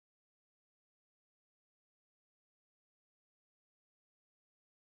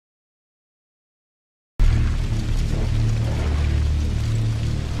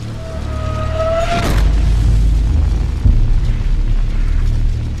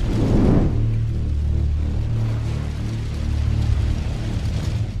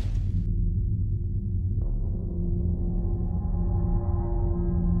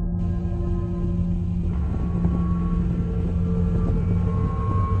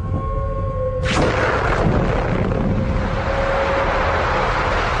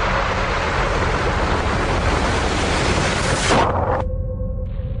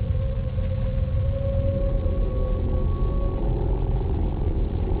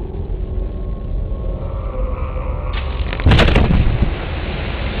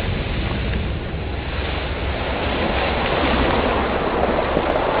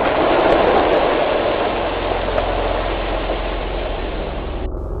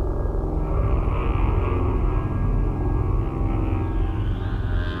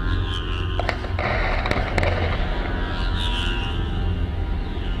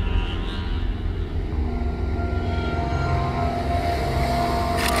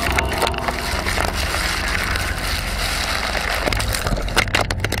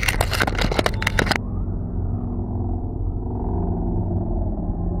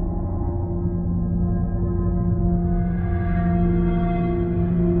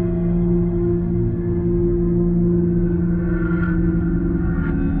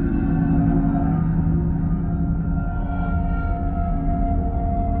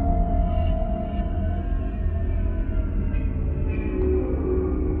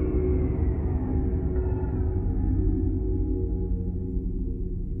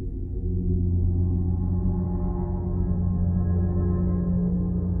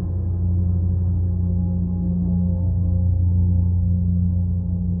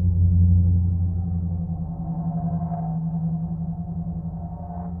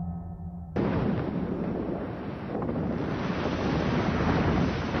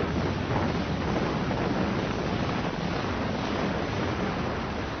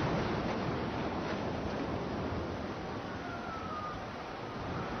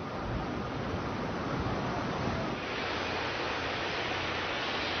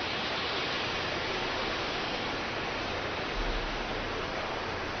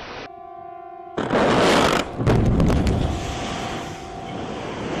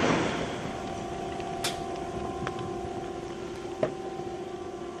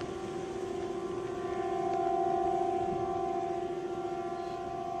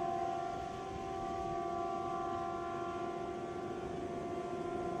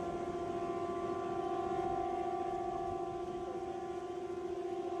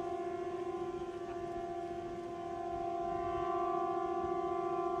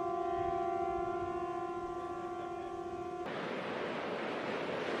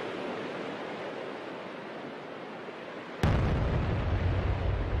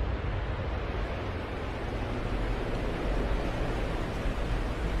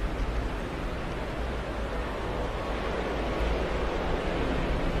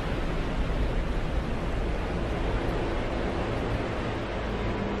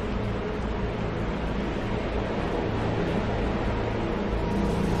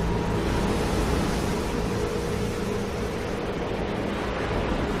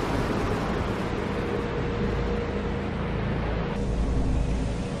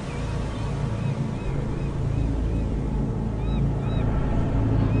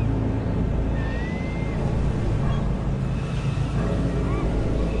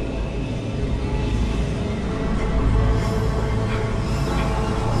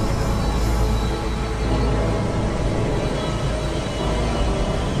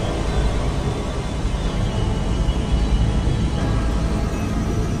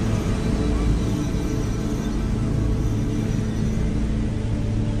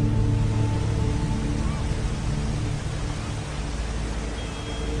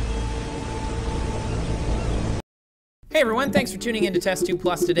Hey everyone, thanks for tuning in to Test 2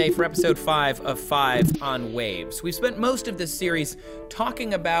 Plus today for episode 5 of 5 on waves. We've spent most of this series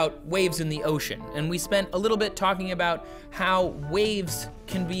talking about waves in the ocean, and we spent a little bit talking about how waves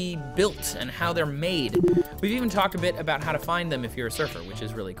can be built and how they're made. We've even talked a bit about how to find them if you're a surfer, which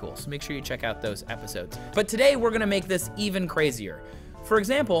is really cool, so make sure you check out those episodes. But today we're gonna make this even crazier. For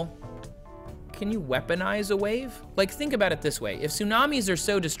example, can you weaponize a wave? Like, think about it this way. If tsunamis are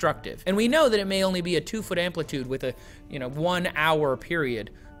so destructive, and we know that it may only be a 2-foot amplitude with a 1 hour period,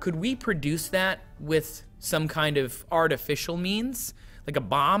 could we produce that with some kind of artificial means, like a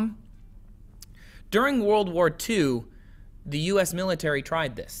bomb? During World War II, the US military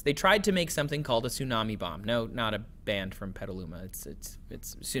tried this. They tried to make something called a tsunami bomb. No, not a band from Petaluma, it's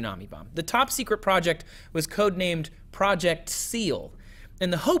tsunami bomb. The top secret project was codenamed Project SEAL.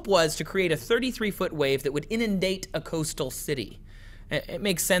 And the hope was to create a 33-foot wave that would inundate a coastal city. It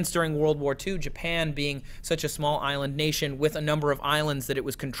makes sense during World War II, Japan being such a small island nation with a number of islands that it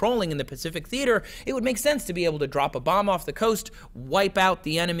was controlling in the Pacific theater, it would make sense to be able to drop a bomb off the coast, wipe out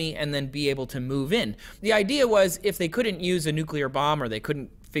the enemy, and then be able to move in. The idea was if they couldn't use a nuclear bomb or they couldn't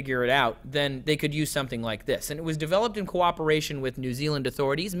figure it out, then they could use something like this. And it was developed in cooperation with New Zealand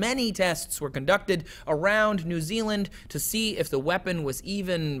authorities. Many tests were conducted around New Zealand to see if the weapon was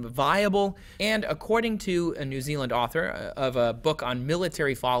even viable. And according to a New Zealand author of a book on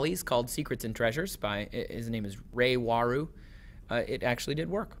military follies called Secrets and Treasures, his name is Ray Waru, it actually did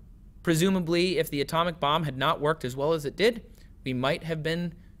work. Presumably, if the atomic bomb had not worked as well as it did, we might have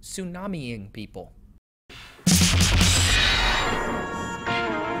been tsunamiing people.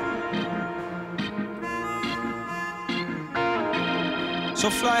 So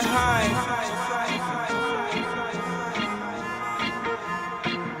fly high.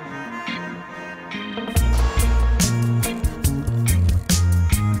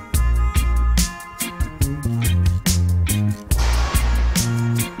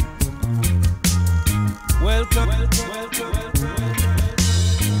 Welcome.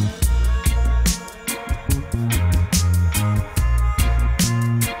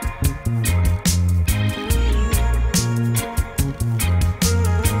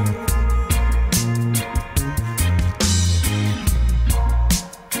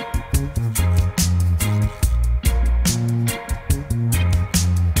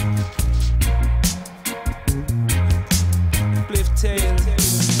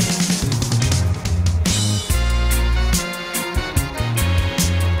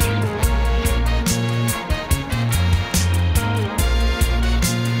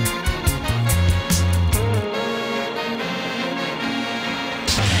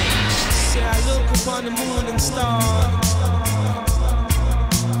 On the moon and stars,